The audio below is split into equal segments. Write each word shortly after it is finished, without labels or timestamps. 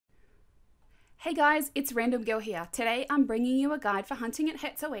Hey guys, it's Random Girl here. Today I'm bringing you a guide for hunting at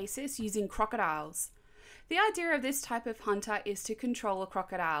Het'S Oasis using crocodiles. The idea of this type of hunter is to control a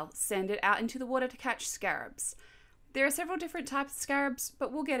crocodile, send it out into the water to catch scarabs. There are several different types of scarabs,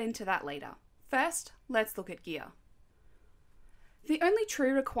 but we'll get into that later. First, let's look at gear. The only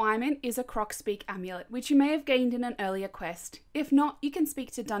true requirement is a croc speak amulet, which you may have gained in an earlier quest. If not, you can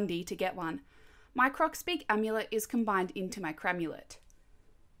speak to Dundee to get one. My croc speak amulet is combined into my cramulet.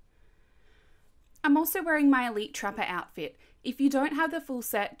 I'm also wearing my Elite Trapper outfit. If you don't have the full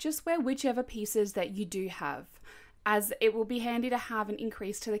set, just wear whichever pieces that you do have, as it will be handy to have an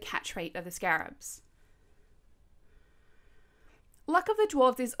increase to the catch rate of the scarabs. Luck of the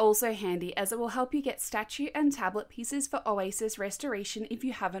Dwarves is also handy, as it will help you get statue and tablet pieces for Oasis Restoration if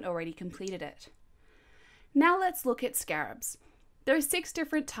you haven't already completed it. Now let's look at scarabs. There are 6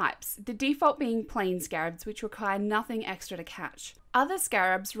 different types, the default being plain scarabs, which require nothing extra to catch. Other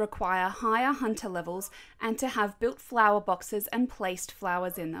scarabs require higher hunter levels and to have built flower boxes and placed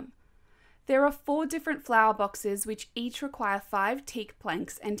flowers in them. There are 4 different flower boxes which each require 5 teak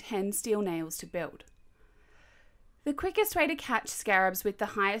planks and 10 steel nails to build. The quickest way to catch scarabs with the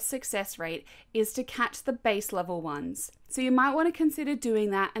highest success rate is to catch the base level ones, so you might want to consider doing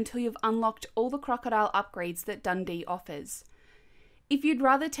that until you've unlocked all the crocodile upgrades that Dundee offers. If you'd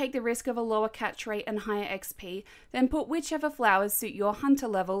rather take the risk of a lower catch rate and higher XP, then put whichever flowers suit your hunter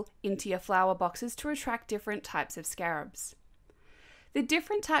level into your flower boxes to attract different types of scarabs. The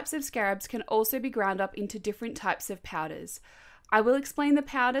different types of scarabs can also be ground up into different types of powders. I will explain the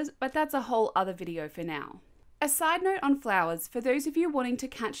powders, but that's a whole other video for now. A side note on flowers, for those of you wanting to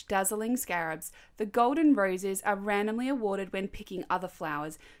catch dazzling scarabs, the golden roses are randomly awarded when picking other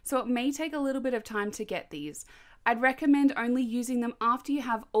flowers, so it may take a little bit of time to get these. I'd recommend only using them after you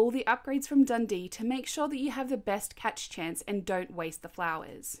have all the upgrades from Dundee to make sure that you have the best catch chance and don't waste the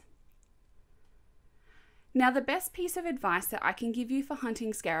flowers. Now, the best piece of advice that I can give you for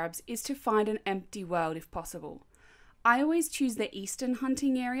hunting scarabs is to find an empty world if possible. I always choose the eastern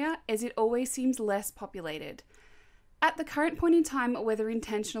hunting area as it always seems less populated. At the current point in time, whether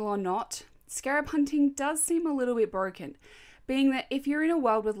intentional or not, scarab hunting does seem a little bit broken, being that if you're in a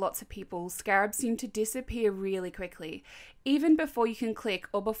world with lots of people, scarabs seem to disappear really quickly, even before you can click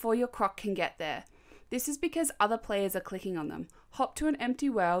or before your croc can get there. This is because other players are clicking on them. Hop to an empty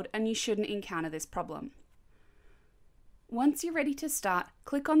world and you shouldn't encounter this problem. Once you're ready to start,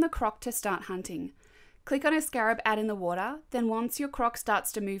 click on the croc to start hunting. Click on a scarab out in the water, then once your croc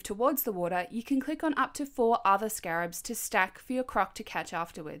starts to move towards the water, you can click on up to 4 other scarabs to stack for your croc to catch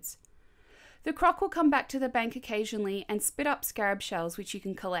afterwards. The croc will come back to the bank occasionally and spit up scarab shells which you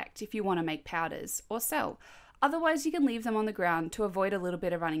can collect if you want to make powders or sell. Otherwise you can leave them on the ground to avoid a little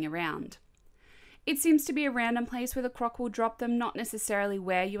bit of running around. It seems to be a random place where the croc will drop them, not necessarily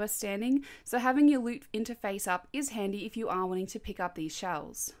where you are standing, so having your loot interface up is handy if you are wanting to pick up these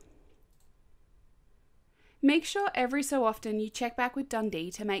shells. Make sure every so often you check back with Dundee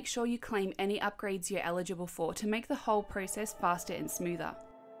to make sure you claim any upgrades you're eligible for to make the whole process faster and smoother.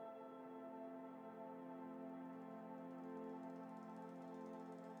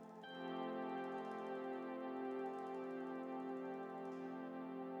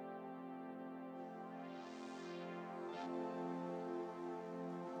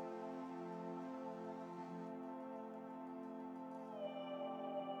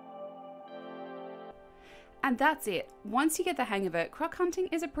 And that's it. Once you get the hang of it, croc hunting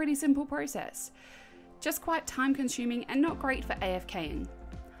is a pretty simple process. Just quite time consuming and not great for AFKing.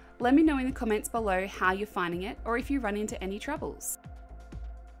 Let me know in the comments below how you're finding it or if you run into any troubles.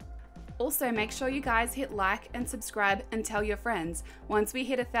 Also, make sure you guys hit like and subscribe and tell your friends. Once we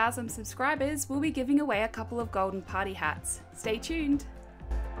hit 1,000 subscribers, we'll be giving away a couple of golden party hats. Stay tuned.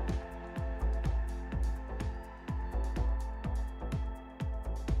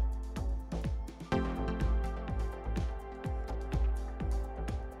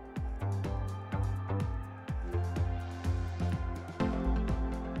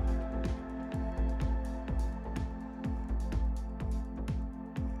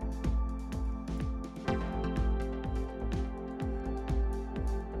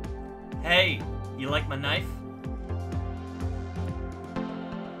 Hey, you like my knife?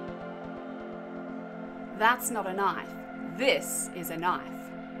 That's not a knife. This is a knife.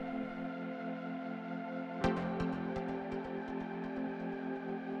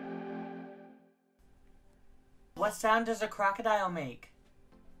 What sound does a crocodile make?